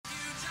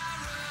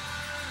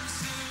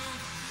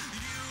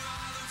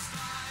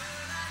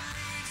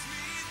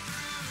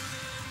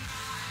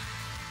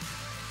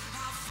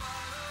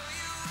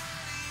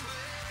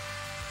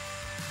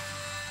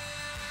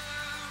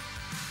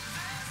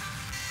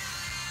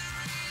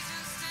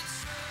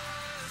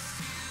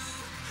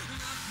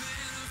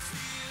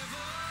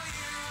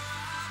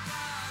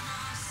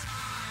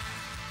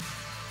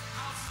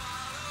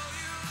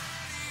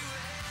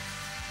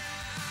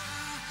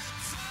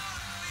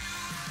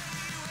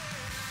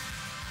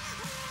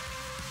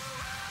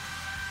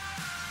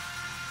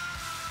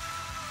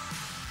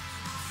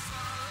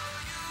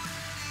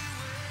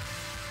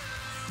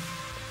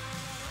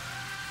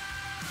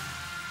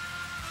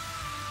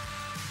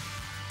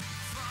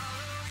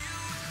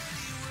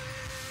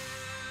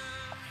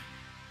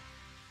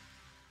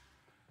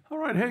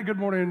right, hey, good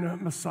morning,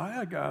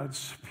 Messiah.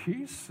 God's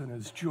peace and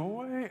His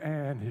joy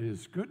and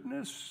His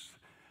goodness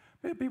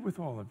may it be with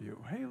all of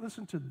you. Hey,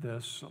 listen to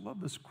this. I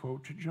love this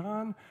quote.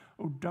 John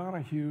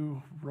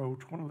O'Donohue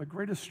wrote, "One of the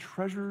greatest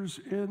treasures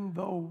in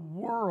the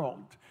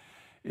world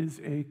is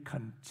a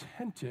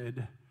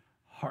contented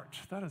heart."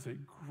 That is a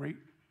great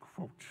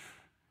quote.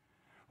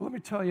 Well, let me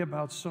tell you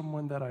about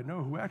someone that I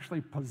know who actually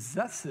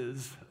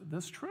possesses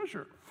this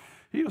treasure.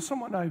 He is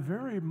someone I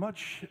very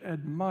much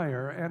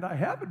admire, and I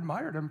have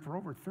admired him for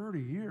over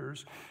 30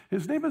 years.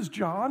 His name is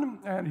John,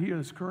 and he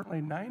is currently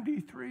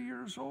 93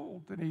 years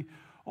old, and he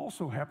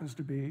also happens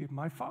to be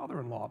my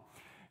father-in-law.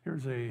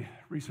 Here's a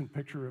recent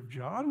picture of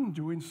John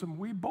doing some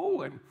wee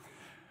bowling.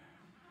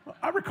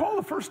 I recall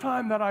the first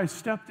time that I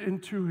stepped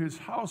into his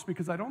house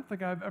because I don't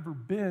think I've ever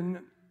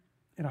been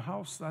in a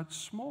house that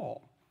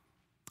small.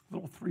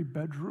 Little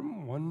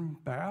 3-bedroom,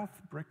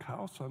 1-bath brick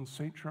house on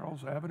St.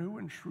 Charles Avenue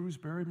in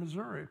Shrewsbury,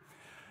 Missouri.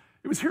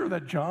 It was here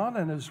that John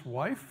and his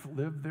wife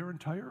lived their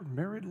entire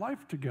married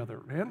life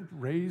together and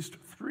raised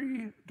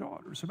 3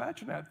 daughters.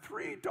 Imagine that,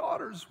 3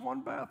 daughters,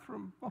 1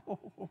 bathroom.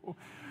 Oh.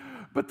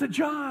 But to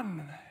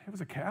John, it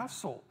was a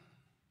castle.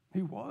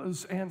 He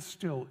was and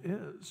still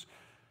is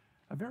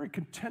a very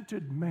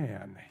contented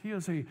man. He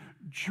is a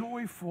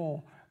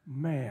joyful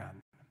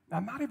man.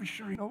 I'm not even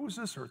sure he knows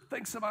this or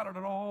thinks about it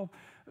at all,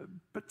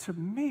 but to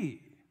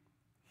me,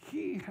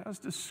 he has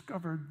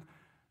discovered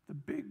the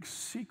big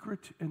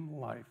secret in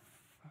life.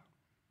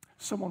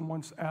 Someone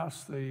once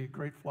asked the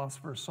great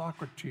philosopher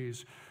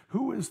Socrates,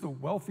 "Who is the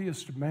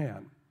wealthiest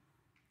man?"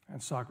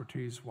 And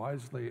Socrates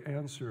wisely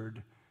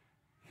answered,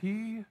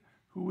 "He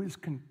who is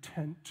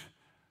content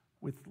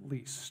with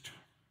least."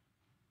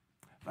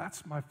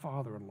 That's my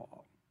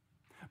father-in-law.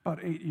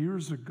 About 8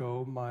 years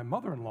ago, my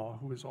mother-in-law,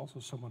 who is also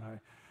someone I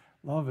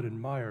love and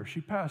admire, she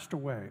passed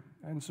away.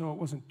 And so it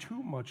wasn't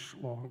too much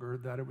longer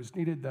that it was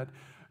needed that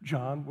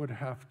John would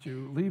have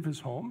to leave his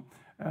home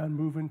and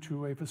move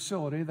into a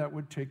facility that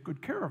would take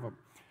good care of him.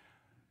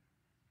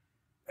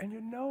 And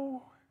you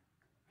know,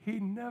 he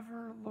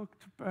never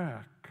looked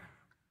back.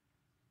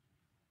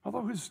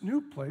 Although his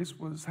new place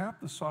was half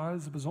the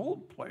size of his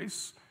old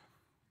place,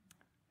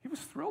 he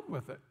was thrilled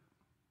with it.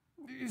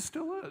 He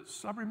still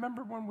is. I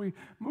remember when we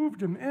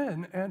moved him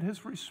in, and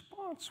his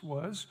response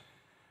was,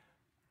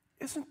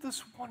 "Isn't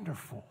this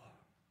wonderful?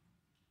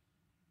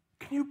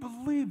 Can you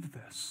believe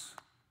this?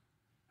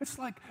 It's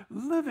like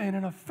living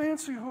in a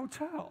fancy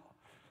hotel."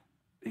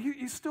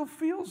 He still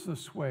feels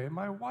this way.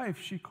 My wife,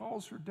 she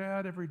calls her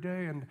dad every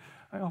day, and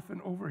I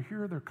often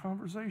overhear their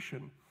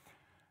conversation.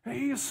 And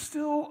he is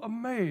still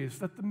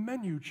amazed that the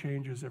menu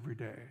changes every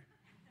day.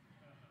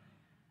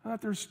 And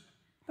that there's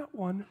not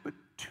 1, but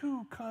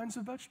 2 kinds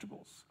of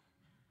vegetables.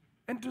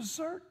 And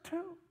dessert,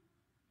 too.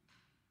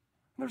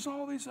 There's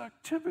all these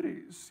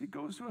activities. He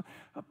goes to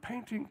a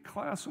painting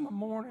class in the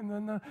morning,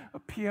 then a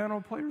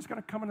piano player is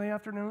going to come in the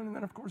afternoon, and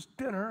then, of course,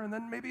 dinner, and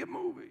then maybe a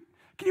movie.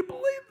 Can you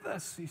believe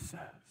this, he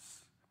says.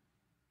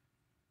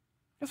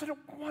 Isn't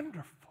it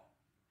wonderful?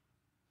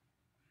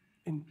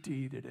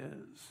 Indeed it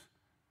is,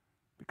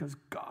 because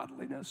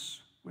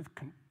godliness with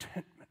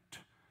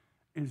contentment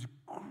is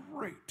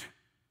great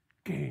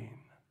gain.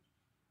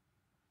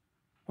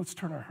 Let's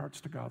turn our hearts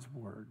to God's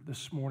word.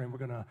 This morning we're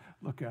going to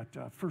look at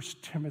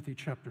 1 Timothy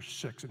chapter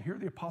 6. And here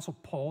the Apostle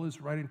Paul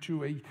is writing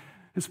to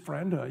his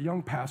friend, a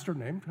young pastor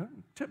named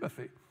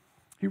Timothy.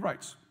 He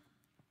writes,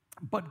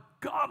 "But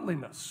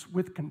godliness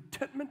with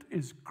contentment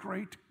is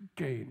great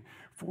gain,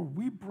 for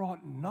we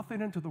brought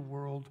nothing into the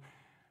world,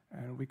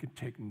 and we can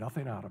take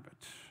nothing out of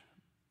it.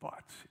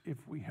 But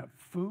if we have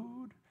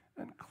food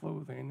and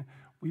clothing,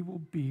 we will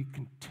be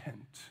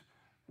content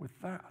with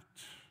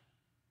that."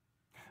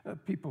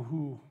 People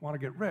who want to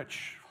get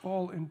rich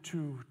fall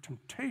into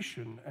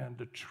temptation and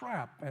a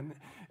trap and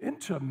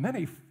into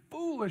many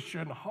foolish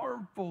and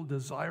harmful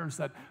desires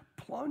that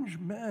plunge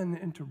men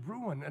into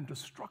ruin and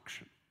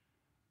destruction.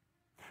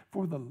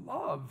 For the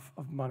love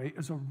of money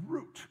is a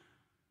root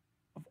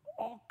of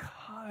all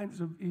kinds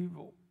of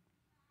evil.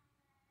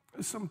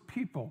 Some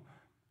people,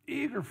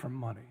 eager for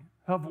money,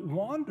 have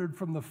wandered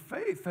from the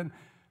faith and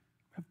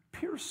have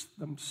pierced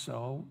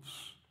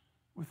themselves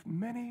with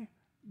many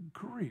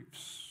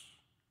griefs.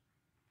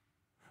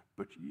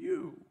 But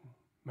you,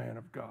 man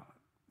of God,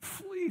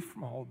 flee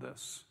from all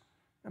this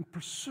and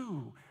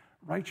pursue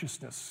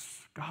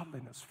righteousness,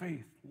 godliness,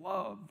 faith,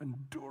 love,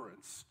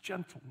 endurance,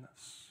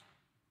 gentleness.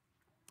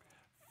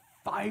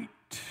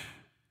 Fight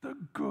the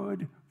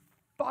good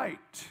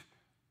fight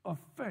of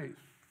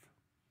faith.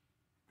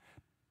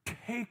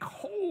 Take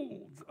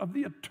hold of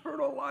the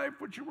eternal life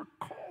which you were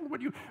called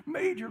when you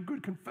made your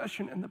good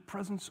confession in the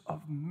presence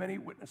of many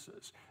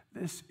witnesses.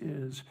 This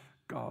is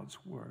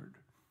God's word.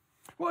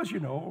 Well, as you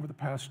know, over the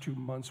past 2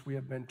 months, we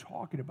have been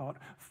talking about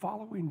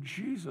following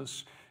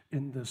Jesus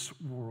in this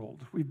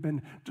world. We've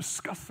been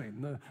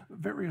discussing the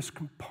various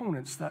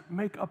components that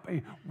make up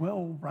a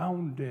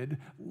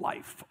well-rounded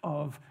life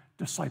of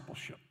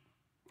discipleship.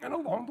 And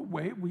along the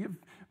way, we have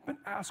been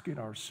asking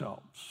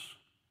ourselves,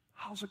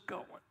 how's it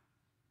going?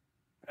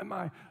 Am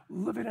I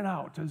living it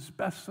out as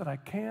best that I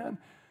can?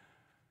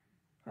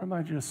 Or am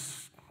I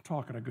just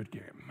talking a good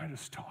game? Am I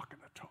just talking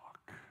the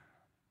talk?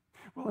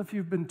 Well, if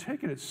you've been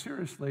taking it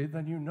seriously,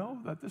 then you know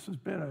that this has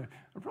been a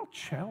real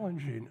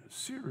challenging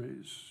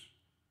series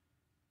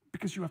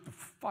because you have to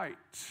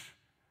fight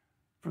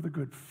for the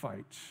good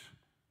fight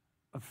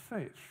of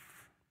faith.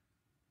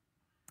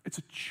 It's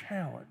a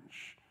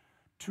challenge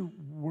to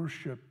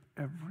worship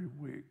every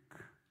week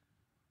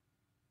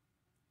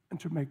and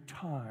to make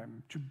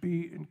time to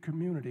be in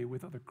community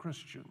with other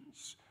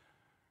Christians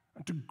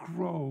and to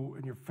grow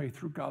in your faith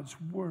through God's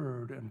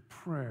word and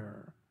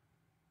prayer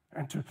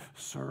and to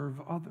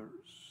serve others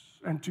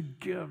and to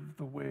give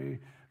the way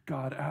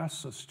God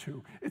asks us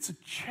to. It's a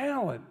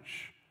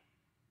challenge.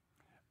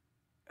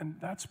 And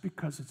that's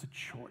because it's a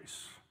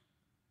choice.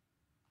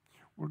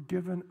 We're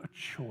given a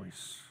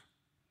choice.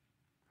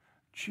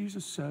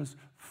 Jesus says,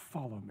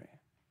 follow me.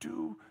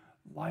 Do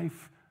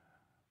life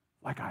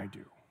like I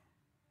do.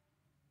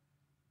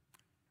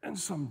 And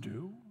some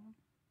do,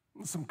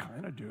 some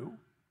kind of do,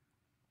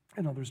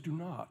 and others do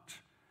not.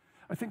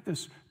 I think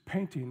this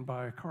painting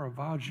by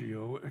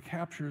Caravaggio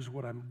captures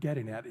what I'm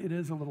getting at. It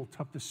is a little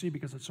tough to see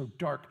because it's so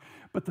dark,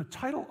 but the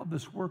title of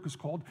this work is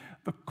called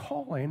The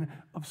Calling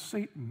of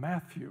St.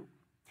 Matthew.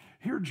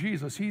 Here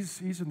Jesus,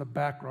 he's in the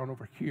background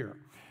over here.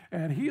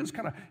 And he's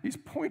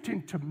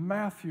pointing to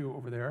Matthew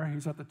over there.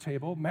 He's at the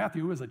table.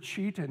 Matthew is a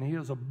cheat and he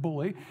is a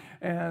bully.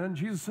 And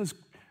Jesus says,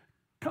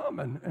 come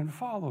and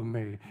follow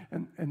me.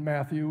 And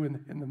Matthew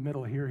in the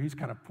middle here, he's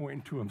kind of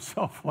pointing to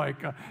himself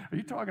like, are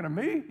you talking to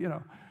me? You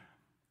know.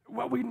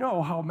 Well, we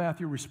know how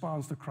Matthew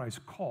responds to Christ's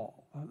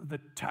call. The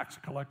tax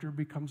collector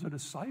becomes a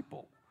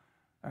disciple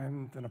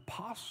and an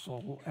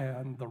apostle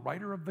and the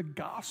writer of the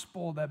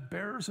gospel that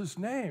bears his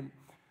name.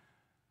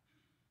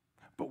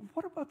 But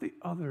what about the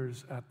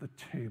others at the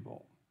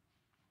table?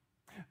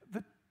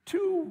 The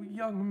two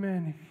young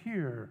men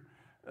here,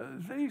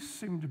 they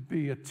seem to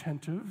be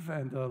attentive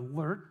and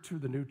alert to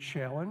the new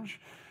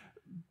challenge,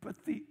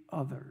 but the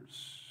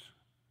others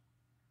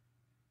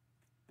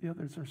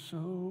are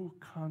so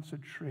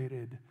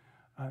concentrated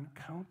on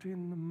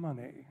counting the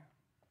money.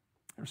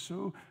 They're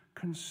so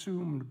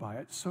consumed by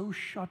it, so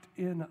shut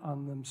in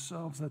on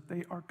themselves that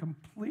they are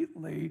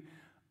completely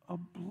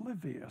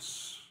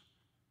oblivious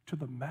to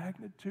the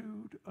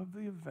magnitude of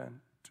the event.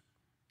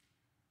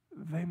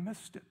 They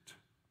missed it.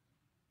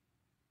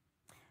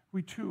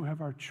 We too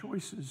have our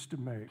choices to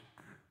make.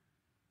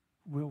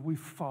 Will we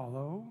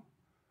follow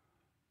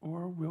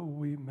or will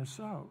we miss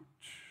out?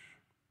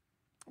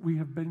 We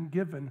have been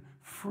given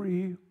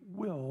free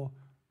will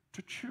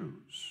to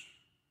choose.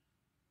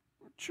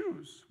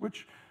 Choose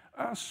which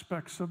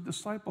aspects of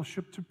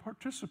discipleship to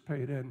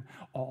participate in.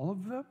 All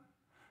of them?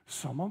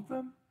 Some of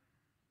them?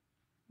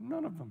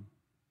 None of them.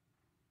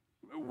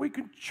 We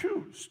can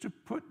choose to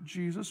put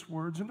Jesus'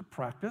 words into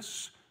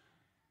practice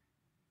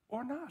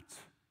or not.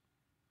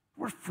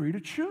 We're free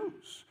to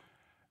choose.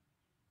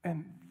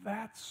 And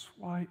that's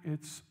why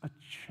it's a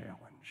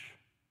challenge.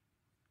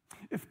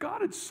 If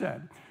God had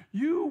said,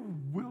 you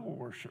will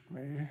worship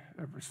me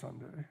every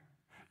Sunday,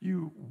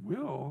 you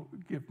will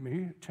give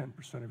me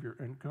 10% of your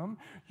income,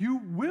 you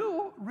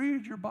will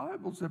read your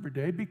Bibles every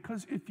day,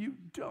 because if you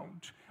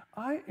don't,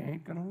 I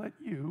ain't going to let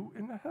you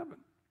into heaven.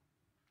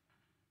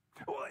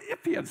 Well,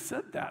 if he had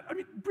said that, I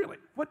mean, really,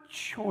 what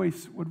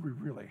choice would we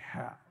really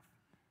have?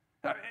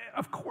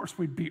 Of course,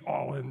 we'd be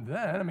all in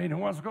then. I mean, who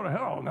wants to go to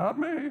hell? Not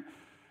me.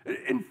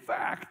 In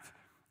fact,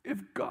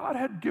 if God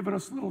had given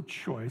us a little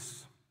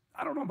choice,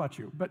 I don't know about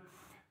you, but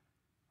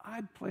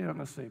I'd play it on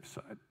the safe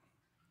side.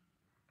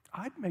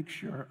 I'd make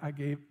sure I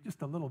gave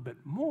just a little bit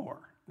more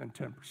than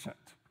 10%.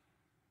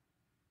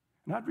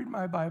 And I'd read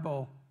my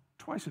Bible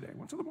twice a day,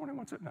 once in the morning,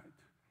 once at night.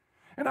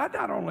 And I'd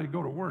not only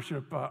go to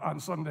worship on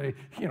Sunday,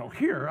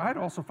 here, I'd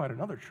also find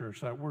another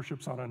church that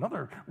worships on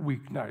another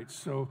weeknight.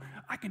 So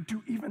I could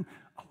do even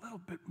a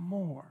little bit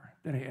more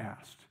than he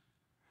asked,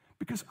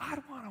 because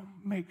I'd want to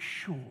make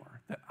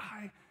sure that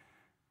I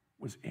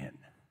was in.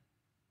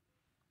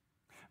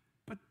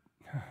 But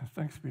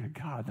thanks be to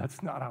God,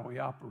 that's not how he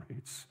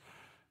operates,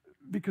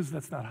 because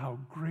that's not how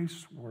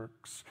grace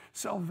works.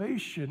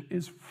 Salvation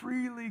is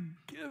freely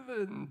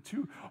given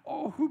to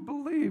all who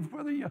believe,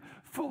 whether you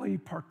fully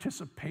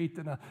participate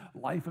in a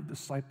life of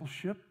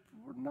discipleship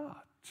or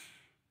not.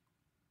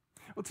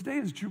 Well, today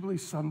is Jubilee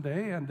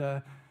Sunday,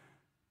 and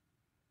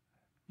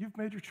you've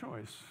made your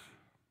choice.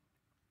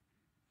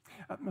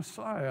 At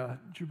Messiah,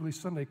 Jubilee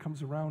Sunday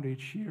comes around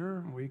each year,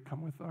 and we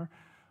come with our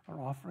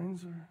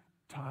offerings, our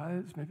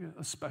tithes, maybe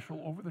a special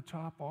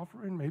over-the-top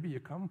offering. Maybe you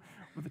come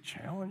with a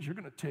challenge. You're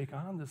going to take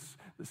on this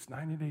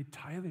 90-day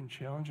tithing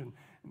challenge and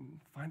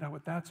find out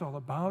what that's all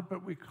about.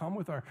 But we come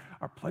with our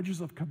pledges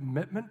of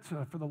commitment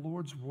for the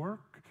Lord's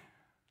work.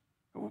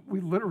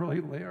 We literally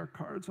lay our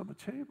cards on the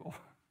table.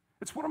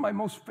 It's one of my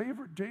most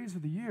favorite days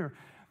of the year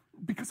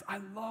because I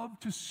love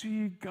to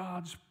see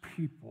God's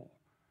people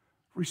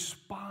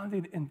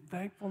responding in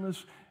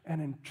thankfulness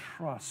and in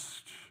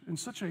trust in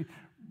such a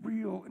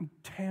real and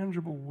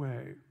tangible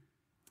way.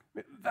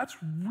 That's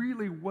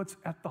really what's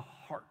at the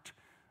heart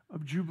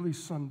of Jubilee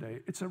Sunday.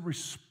 It's a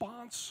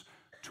response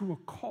to a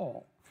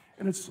call.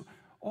 And it's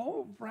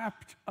all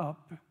wrapped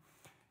up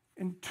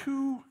in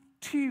two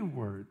T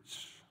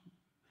words: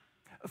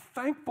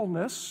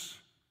 thankfulness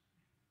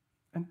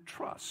and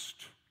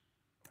trust.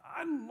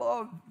 I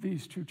love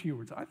these two T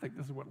words. I think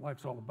this is what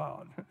life's all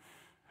about.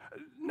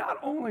 Not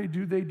only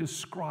do they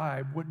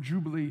describe what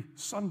Jubilee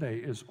Sunday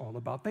is all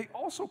about, they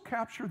also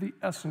capture the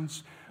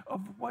essence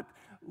of what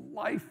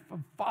life of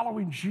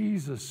following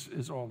Jesus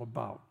is all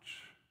about.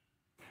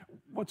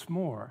 What's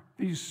more,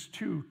 these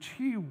two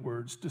T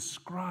words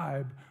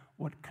describe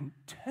what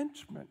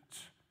contentment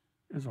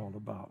is all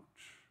about.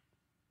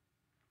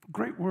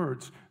 Great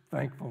words: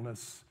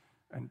 thankfulness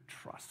and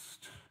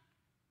trust.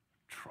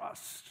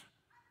 Trust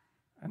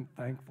and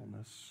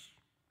thankfulness.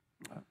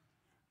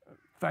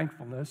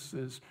 Thankfulness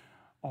is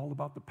all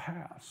about the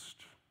past.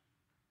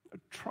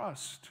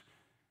 Trust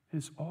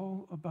is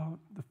all about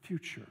the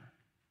future.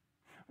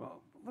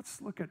 Well,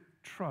 let's look at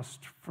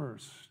trust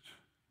first.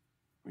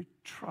 We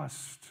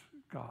trust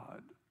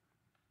God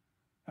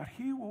that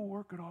He will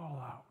work it all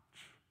out.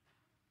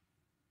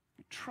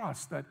 We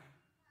trust that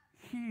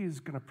He is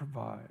going to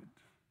provide.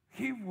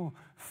 He will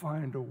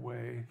find a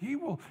way. He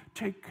will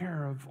take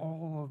care of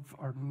all of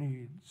our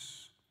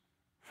needs.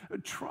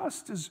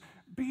 Trust is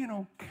being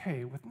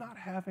okay with not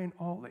having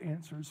all the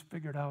answers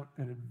figured out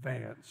in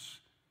advance,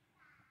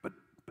 but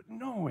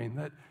knowing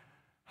that,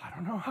 I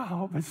don't know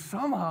how, but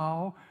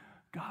somehow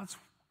God's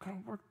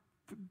going to work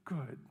the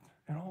good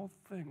in all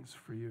things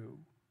for you.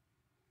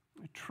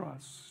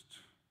 Trust.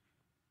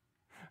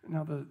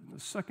 Now, the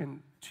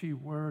second T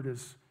word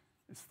is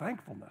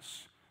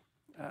thankfulness.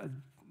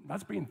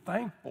 That's being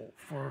thankful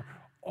for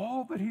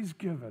all that He's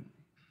given.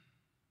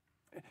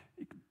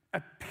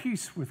 At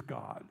peace with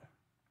God.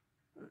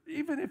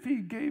 Even if He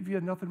gave you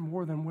nothing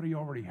more than what He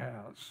already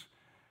has.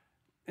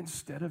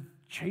 Instead of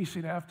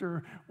chasing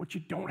after what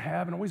you don't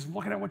have and always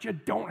looking at what you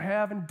don't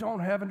have and don't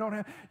have and don't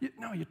have.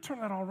 You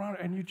turn that all around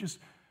and you're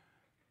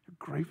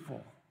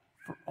grateful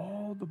for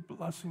all the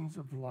blessings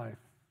of life.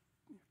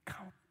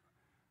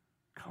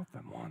 Count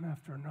them one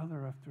after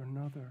another after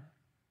another.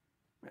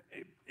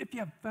 If you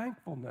have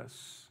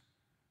thankfulness,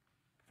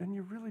 then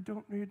you really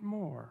don't need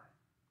more.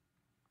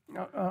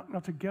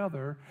 Now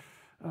together,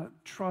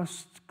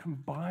 trust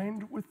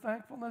combined with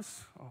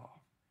thankfulness,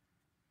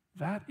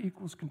 that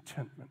equals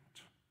contentment.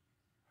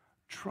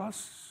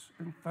 Trust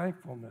and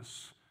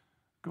thankfulness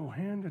go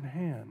hand in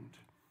hand.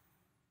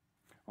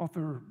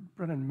 Author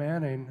Brennan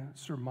Manning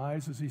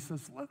surmises, he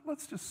says,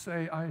 let's just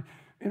say I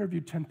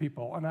interviewed 10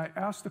 people and I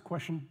asked the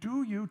question,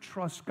 do you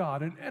trust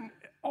God? And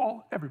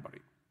everybody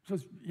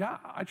says, yeah,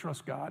 I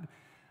trust God.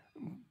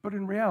 But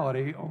in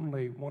reality,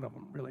 only one of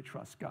them really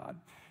trusts God.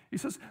 He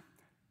says,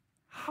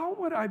 how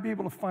would I be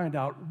able to find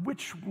out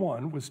which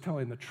one was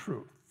telling the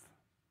truth?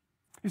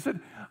 He said,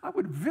 I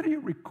would video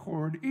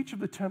record each of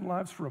the 10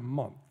 lives for a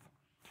month.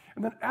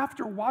 And then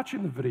after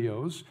watching the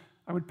videos,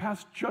 I would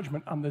pass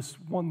judgment on this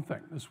one thing,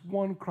 this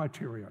one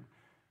criterion.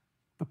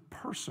 The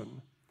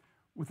person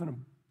with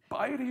an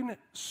abiding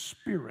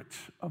spirit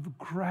of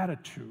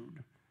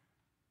gratitude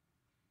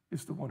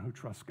is the one who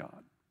trusts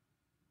God.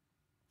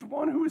 The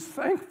one who is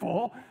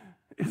thankful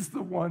is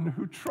the one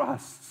who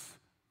trusts.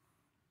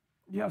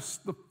 Yes,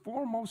 the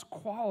foremost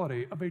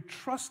quality of a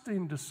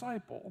trusting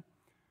disciple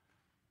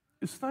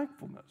is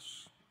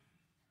thankfulness.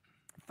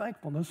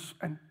 Thankfulness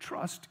and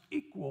trust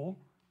equal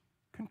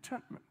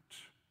contentment.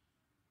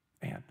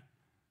 And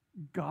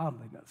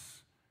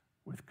godliness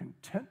with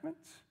contentment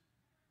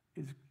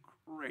is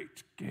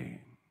great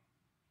gain.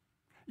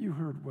 You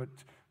heard what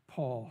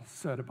Paul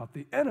said about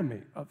the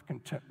enemy of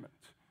contentment,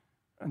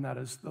 and that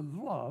is the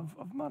love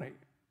of money.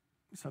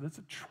 He said it's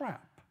a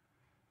trap.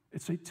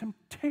 It's a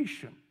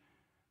temptation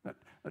that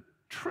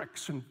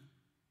tricks and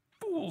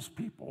fools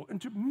people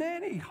into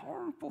many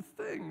harmful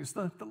things.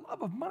 The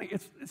love of money,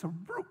 it's a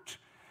root,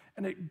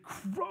 and it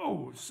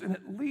grows, and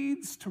it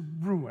leads to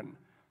ruin,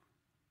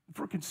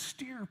 for it can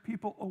steer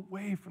people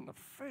away from the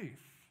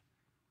faith.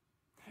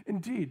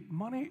 Indeed,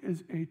 money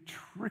is a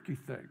tricky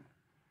thing.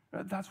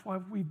 That's why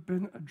we've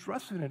been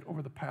addressing it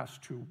over the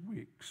past 2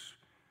 weeks.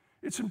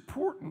 It's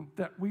important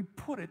that we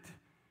put it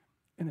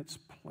in its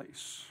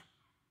place.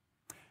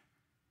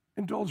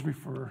 Indulge me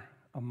for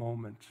a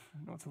moment.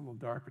 I know it's a little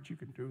dark, but you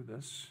can do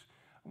this.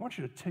 I want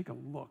you to take a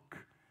look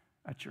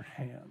at your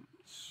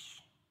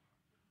hands.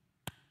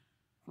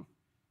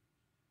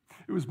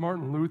 It was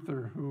Martin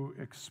Luther who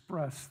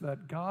expressed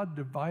that God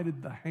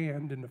divided the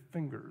hand into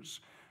fingers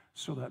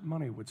so that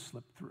money would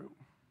slip through.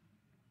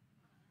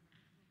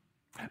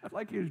 I'd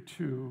like you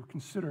to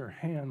consider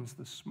hands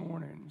this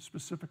morning,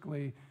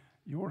 specifically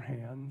your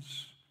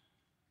hands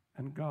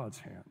and God's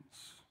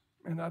hands.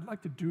 And I'd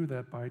like to do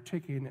that by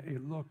taking a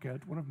look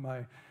at one of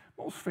my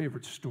most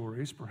favorite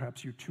stories.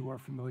 Perhaps you too are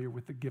familiar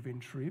with The Giving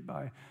Tree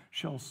by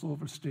Shel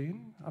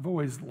Silverstein. I've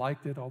always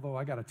liked it, although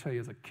I got to tell you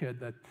as a kid,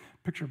 that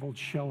picture of old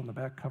Shel in the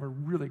back cover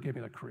really gave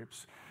me the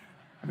creeps.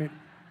 I mean,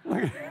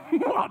 well,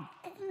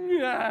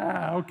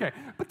 yeah, okay.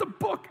 But the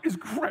book is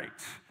great.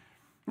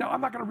 Now,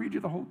 I'm not going to read you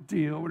the whole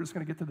deal. We're just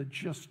going to get to the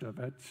gist of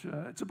it.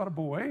 It's about a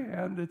boy,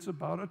 and it's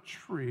about a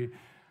tree.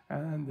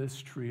 And this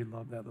tree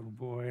loved that little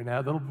boy, and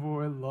that little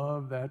boy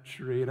loved that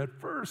tree. And at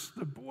first,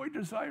 the boy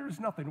desires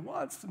nothing,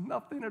 wants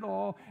nothing at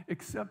all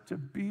except to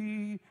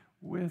be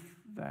with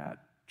that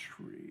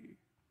tree.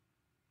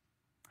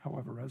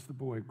 However, as the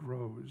boy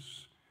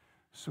grows,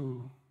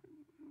 so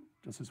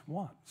does his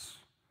wants.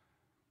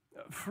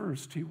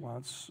 First, he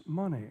wants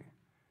money.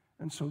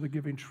 And so the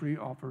giving tree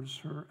offers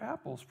her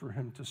apples for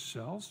him to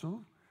sell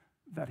so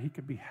that he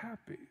could be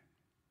happy.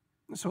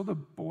 And so the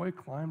boy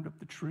climbed up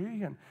the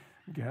tree and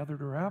gathered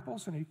her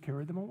apples, and he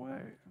carried them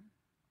away.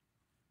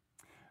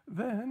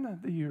 Then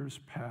the years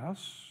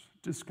pass.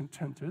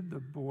 Discontented, the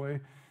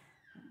boy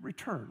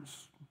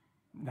returns.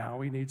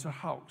 Now he needs a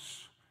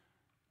house.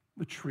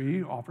 The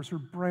tree offers her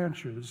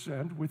branches,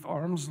 and with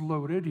arms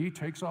loaded, he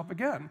takes off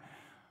again,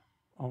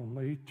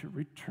 only to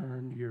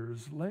return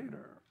years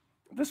later.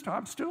 This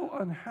time, still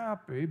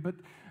unhappy, but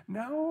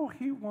now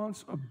he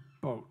wants a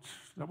boat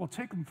that will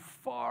take him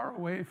far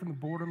away from the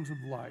boredoms of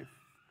life.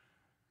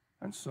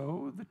 And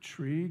so the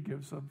tree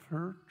gives of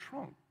her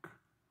trunk.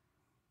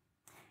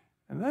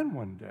 And then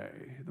one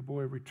day, the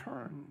boy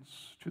returns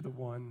to the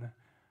one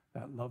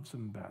that loves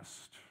him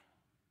best.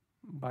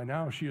 By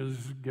now, she has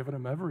given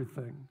him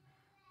everything.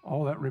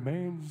 All that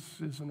remains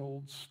is an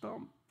old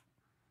stump.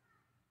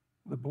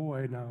 The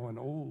boy, now an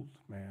old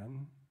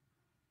man,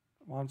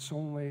 wants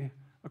only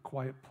a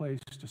quiet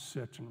place to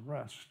sit and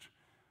rest,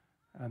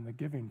 and the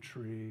giving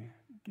tree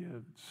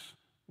gives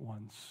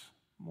once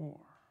more.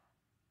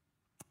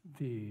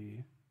 The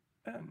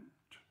end.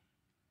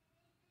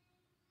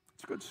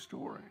 It's a good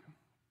story,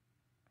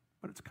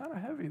 but it's kind of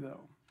heavy,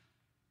 though.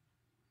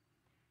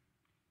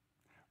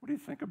 What do you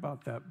think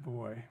about that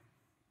boy?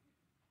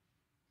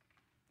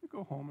 You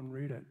go home and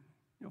read it.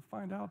 You'll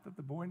find out that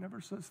the boy never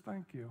says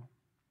thank you.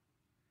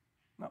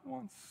 Not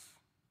once.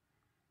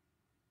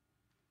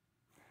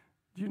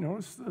 Do you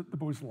notice the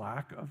boy's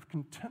lack of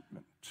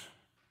contentment?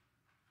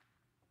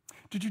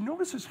 Did you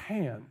notice his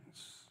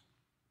hands?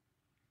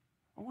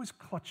 Always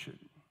clutching,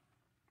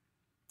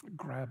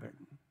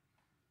 grabbing,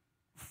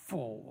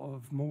 full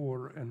of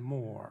more and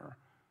more,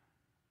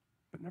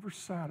 but never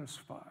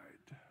satisfied.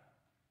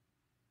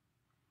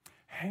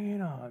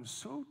 Hanging on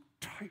so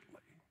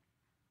tightly,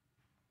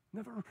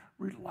 never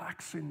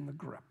relaxing the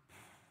grip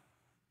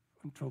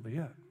until the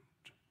end.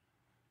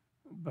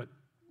 But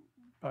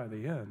by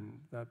the end,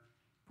 that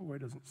boy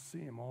doesn't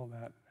seem all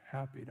that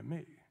happy to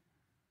me.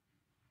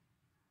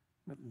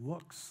 It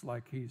looks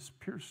like he's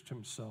pierced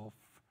himself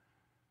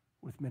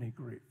with many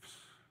griefs.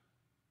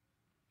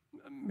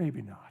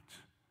 Maybe not.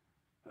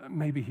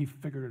 Maybe he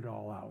figured it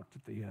all out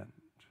at the end.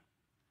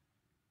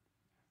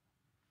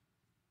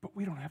 But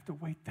we don't have to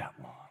wait that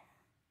long.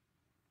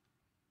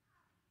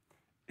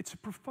 It's a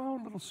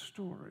profound little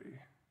story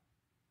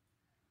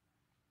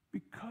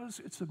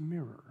because it's a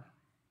mirror.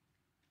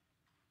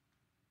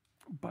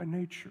 By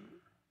nature,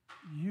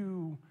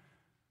 you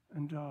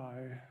and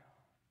I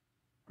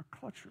are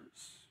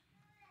clutchers.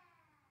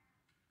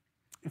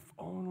 If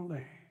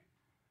only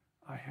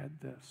I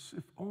had this.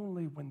 If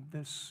only when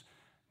this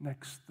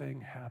next thing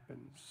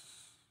happens.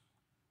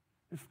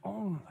 If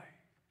only.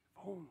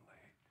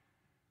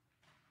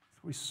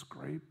 We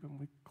scrape and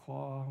we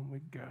claw and we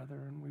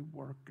gather and we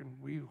work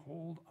and we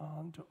hold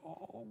on to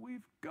all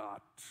we've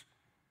got.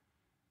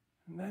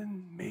 And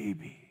then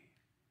maybe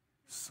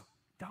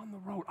down the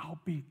road I'll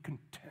be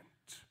content.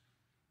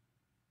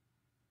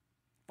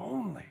 If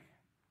only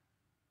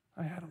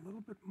I had a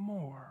little bit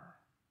more.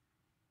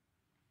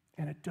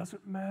 And it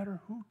doesn't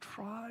matter who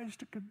tries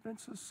to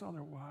convince us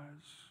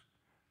otherwise.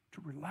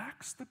 To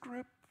relax the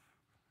grip,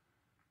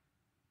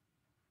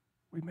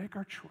 we make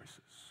our choices.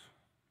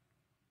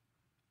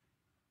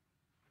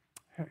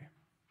 Hey,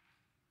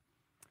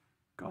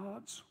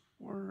 God's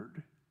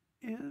word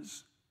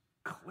is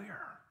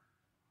clear.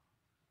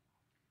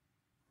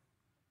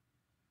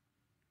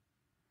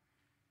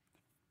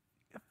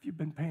 If you've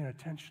been paying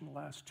attention the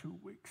last 2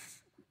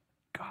 weeks,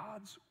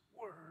 God's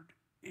word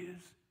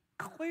is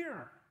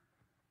clear.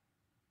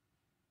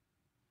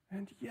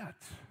 And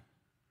yet,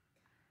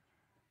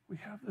 we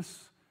have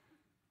this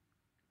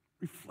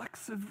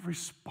reflexive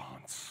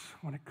response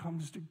when it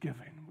comes to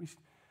giving.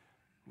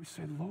 We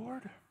say,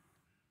 Lord,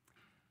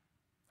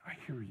 I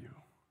hear you.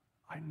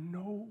 I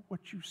know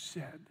what you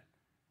said,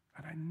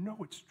 and I know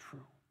it's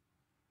true.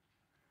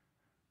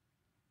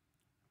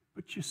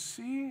 But you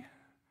see,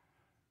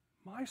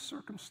 my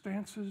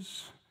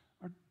circumstances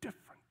are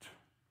different.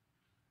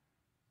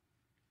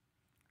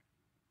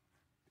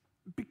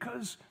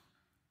 Because,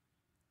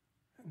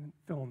 and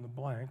fill in the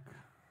blank,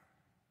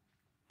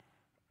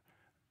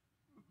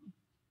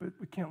 but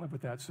we can't live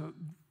with that. So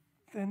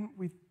then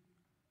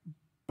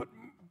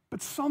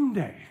but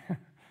someday,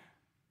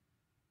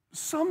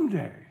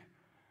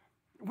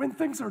 when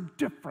things are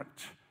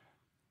different,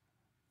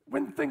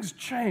 when things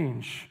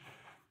change,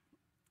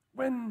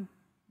 when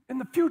in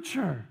the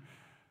future,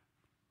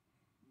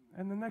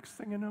 and the next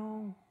thing you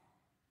know,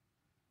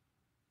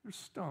 you're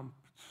stumped,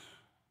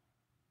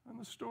 and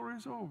the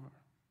story's over.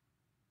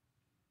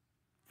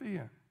 The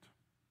end.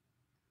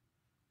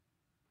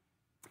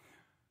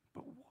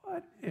 But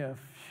what if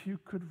you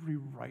could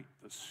rewrite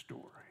the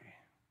story?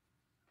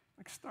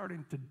 Like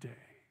starting today.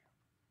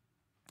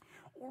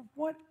 Or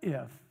what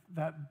if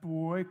that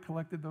boy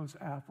collected those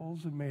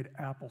apples and made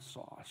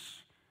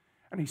applesauce,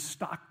 and he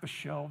stocked the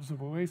shelves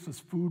of Oasis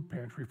Food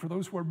Pantry for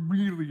those who are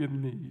really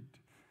in need?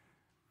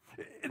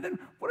 And then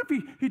what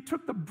if he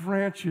took the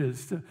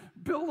branches to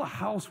build a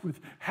house with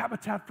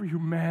Habitat for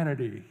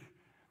Humanity?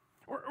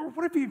 Or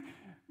what if he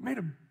made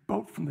a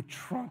boat from the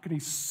trunk and he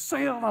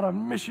sailed on a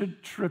mission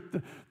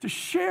trip to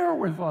share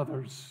with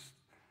others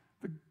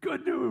the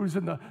good news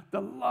and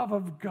the love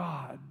of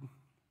God?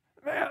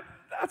 Man,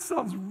 that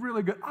sounds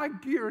really good. I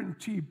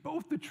guarantee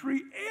both the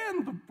tree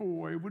and the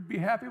boy would be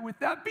happy with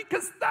that,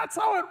 because that's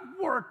how it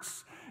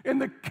works in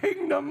the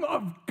kingdom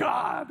of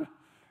God.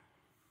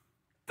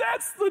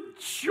 That's the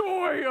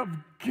joy of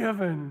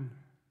giving.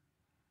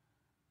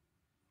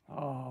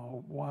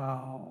 Oh,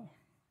 wow.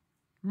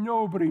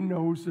 Nobody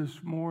knows this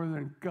more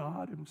than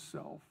God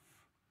himself.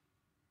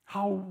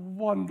 How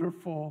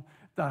wonderful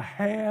the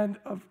hand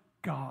of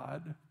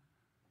God.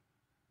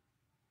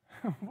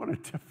 What a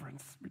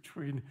difference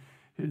between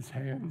his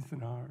hands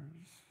and ours.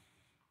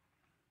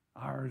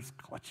 Ours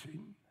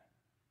clutching,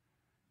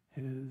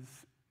 his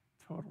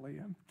totally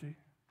empty.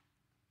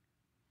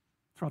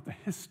 Throughout the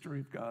history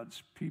of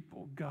God's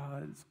people,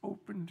 God has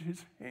opened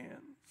his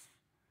hands,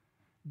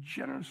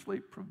 generously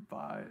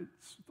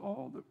provides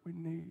all that we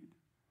need: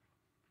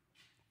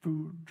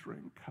 food,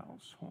 drink,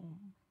 house,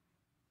 home,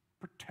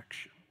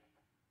 protection,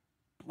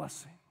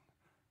 blessing,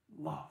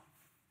 love.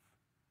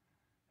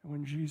 And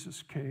when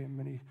Jesus came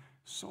and he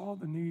saw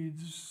the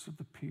needs of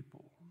the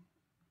people,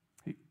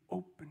 he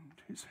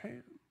opened his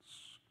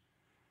hands.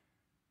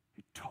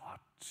 He taught,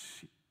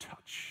 he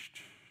touched,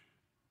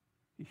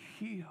 he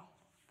healed,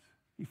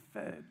 he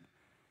fed,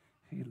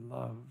 he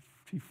loved,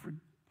 he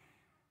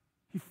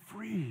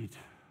freed.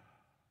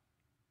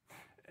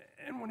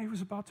 And when he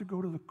was about to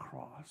go to the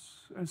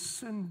cross as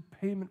sin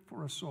payment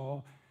for us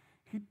all,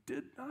 he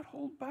did not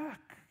hold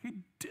back. He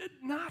did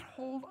not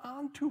hold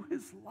on to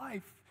his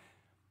life.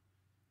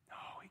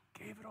 No, he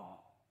gave it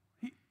all.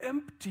 He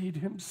emptied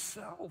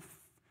himself.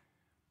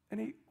 And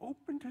he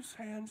opened his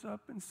hands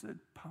up and said,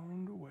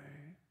 "Pound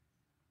away.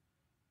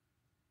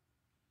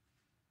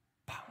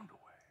 Pound away.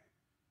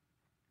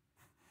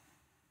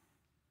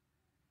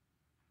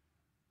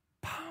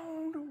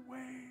 Pound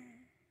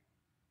away."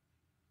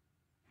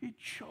 He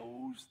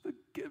chose the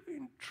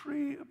giving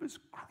tree of his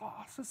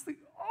cross as the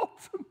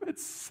ultimate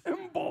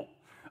symbol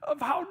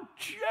of how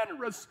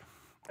generous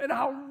and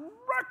how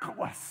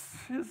reckless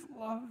his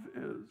love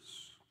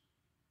is.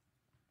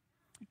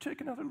 You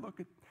take another look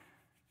at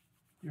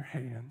your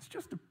hands,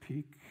 just a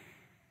peek.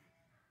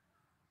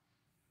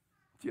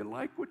 Do you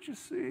like what you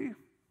see?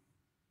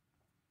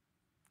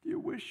 Do you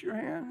wish your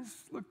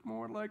hands looked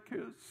more like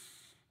his?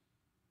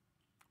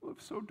 Well,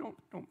 if so, don't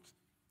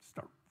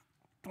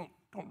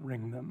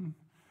wring them.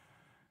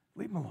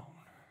 Leave them alone.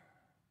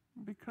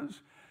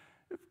 Because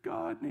if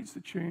God needs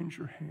to change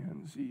your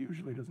hands, he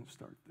usually doesn't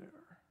start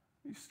there.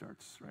 He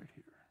starts right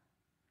here.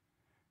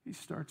 He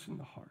starts in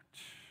the heart.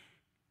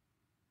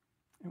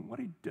 And what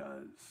he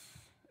does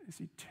is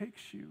he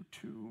takes you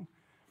to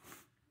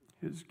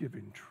his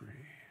giving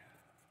tree.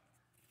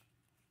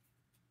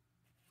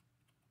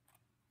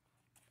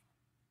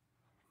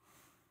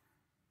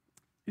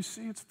 You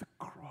see, it's the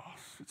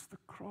cross. It's the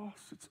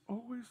cross. It's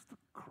always the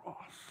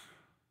cross.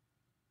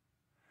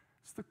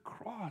 It's the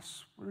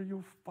cross where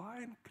you'll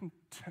find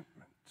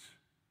contentment,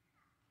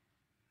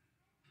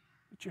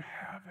 that you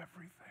have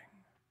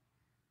everything.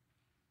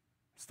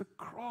 It's the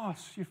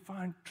cross you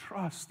find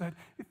trust, that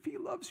if he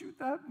loves you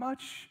that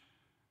much,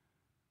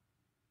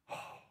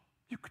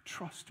 you could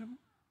trust him.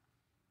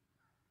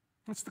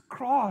 It's the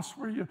cross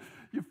where you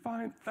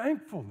find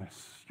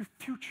thankfulness. Your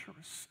future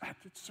is set,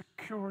 it's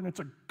secure, and it's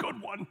a good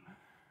one.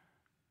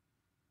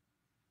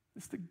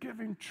 It's the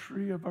giving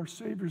tree of our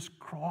Savior's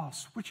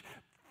cross, which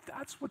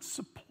that's what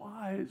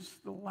supplies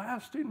the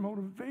lasting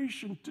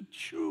motivation to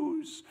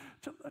choose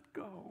to let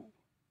go.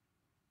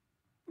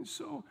 And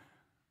so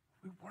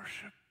we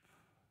worship,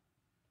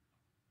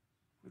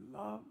 we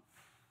love,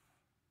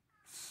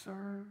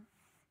 serve,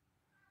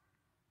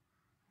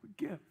 we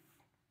give,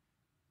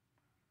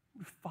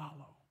 we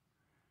follow,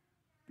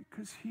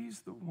 because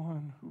he's the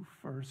one who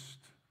first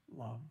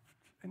loved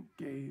and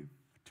gave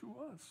to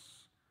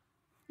us.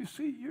 You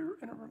see, you're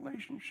in a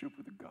relationship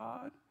with a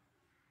God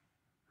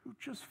who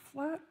just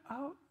flat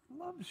out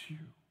loves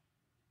you.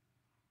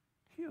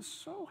 He is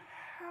so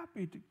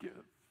happy to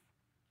give.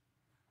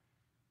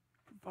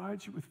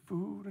 Provides you with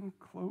food and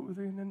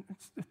clothing, and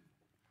it's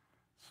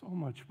so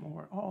much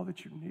more, all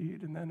that you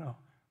need, and then a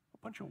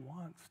bunch of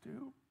wants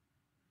too,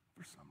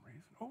 for some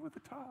reason, over the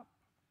top.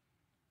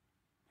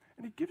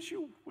 And he gives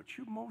you what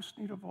you most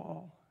need of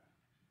all,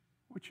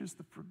 which is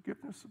the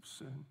forgiveness of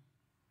sin.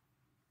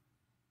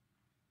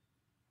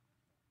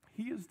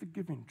 He is the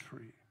giving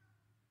tree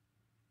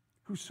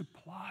who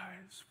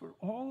supplies for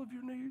all of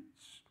your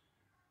needs.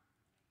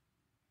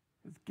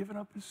 He's given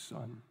up his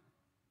son,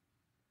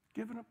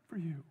 given up for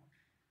you.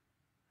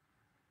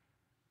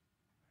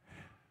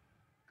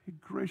 He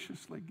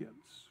graciously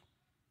gives.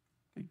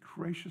 He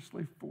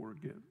graciously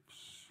forgives.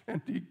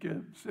 And he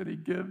gives, and he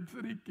gives,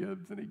 and he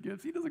gives, and he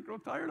gives. He doesn't grow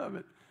tired of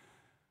it.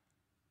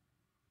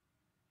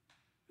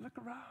 Look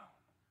around.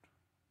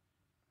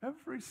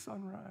 Every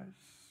sunrise,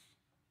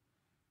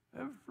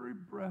 every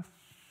breath,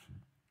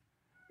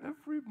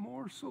 every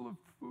morsel of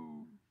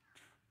food,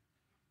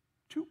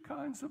 2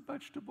 kinds of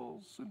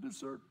vegetables and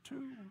dessert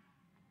too.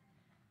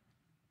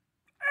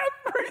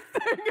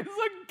 Everything is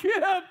a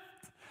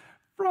gift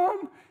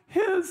from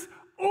his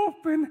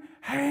open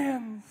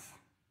hands.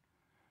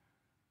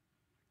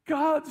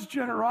 God's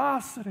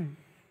generosity.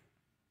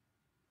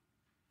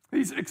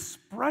 These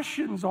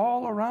expressions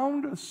all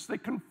around us, they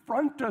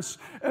confront us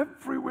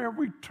everywhere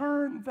we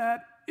turn.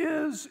 That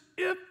is,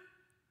 if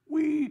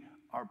we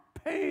are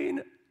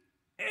paying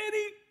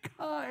any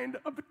kind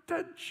of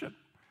attention.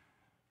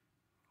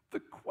 The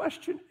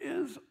question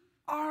is,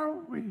 are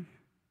we?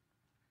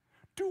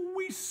 Do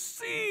we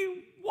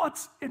see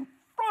what's in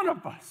front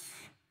of us?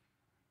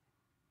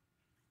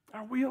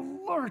 Are we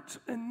alert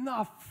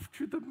enough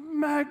to the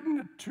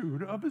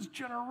magnitude of his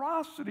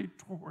generosity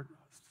toward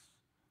us?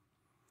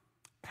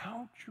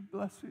 Count your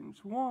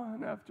blessings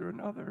one after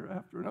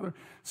another.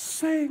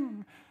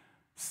 Sing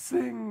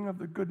of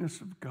the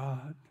goodness of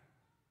God.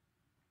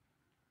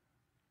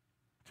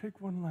 Take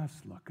one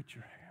last look at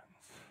your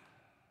hands.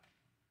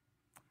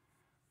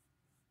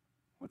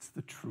 What's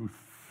the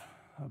truth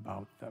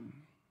about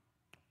them?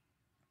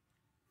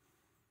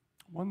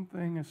 One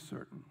thing is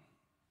certain.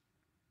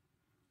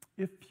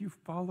 If you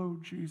follow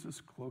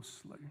Jesus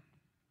closely,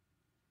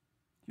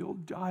 you'll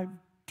dive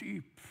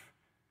deep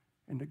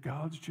into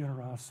God's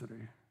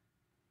generosity,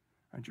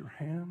 and your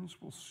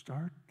hands will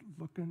start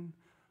looking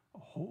a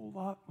whole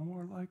lot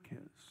more like his.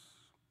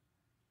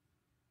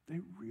 They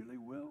really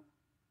will.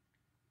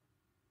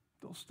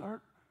 They'll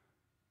start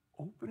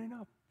opening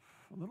up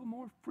a little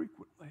more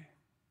frequently,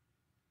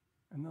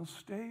 and they'll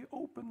stay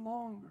open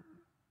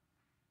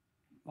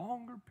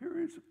longer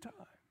periods of time.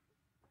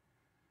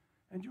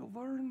 And you'll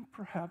learn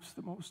perhaps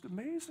the most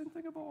amazing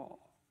thing of all,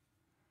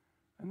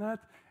 and that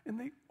in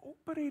the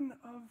opening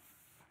of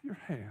your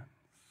hands,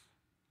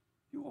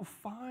 you will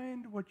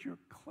find what your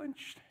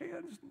clenched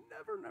hands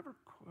never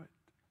could,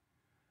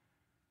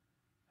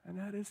 and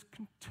that is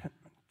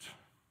contentment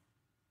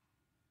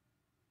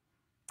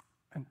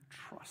and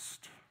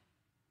trust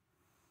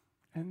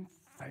and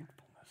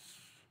thankfulness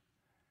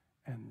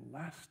and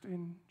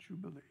lasting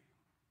jubilee.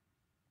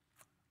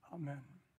 Amen.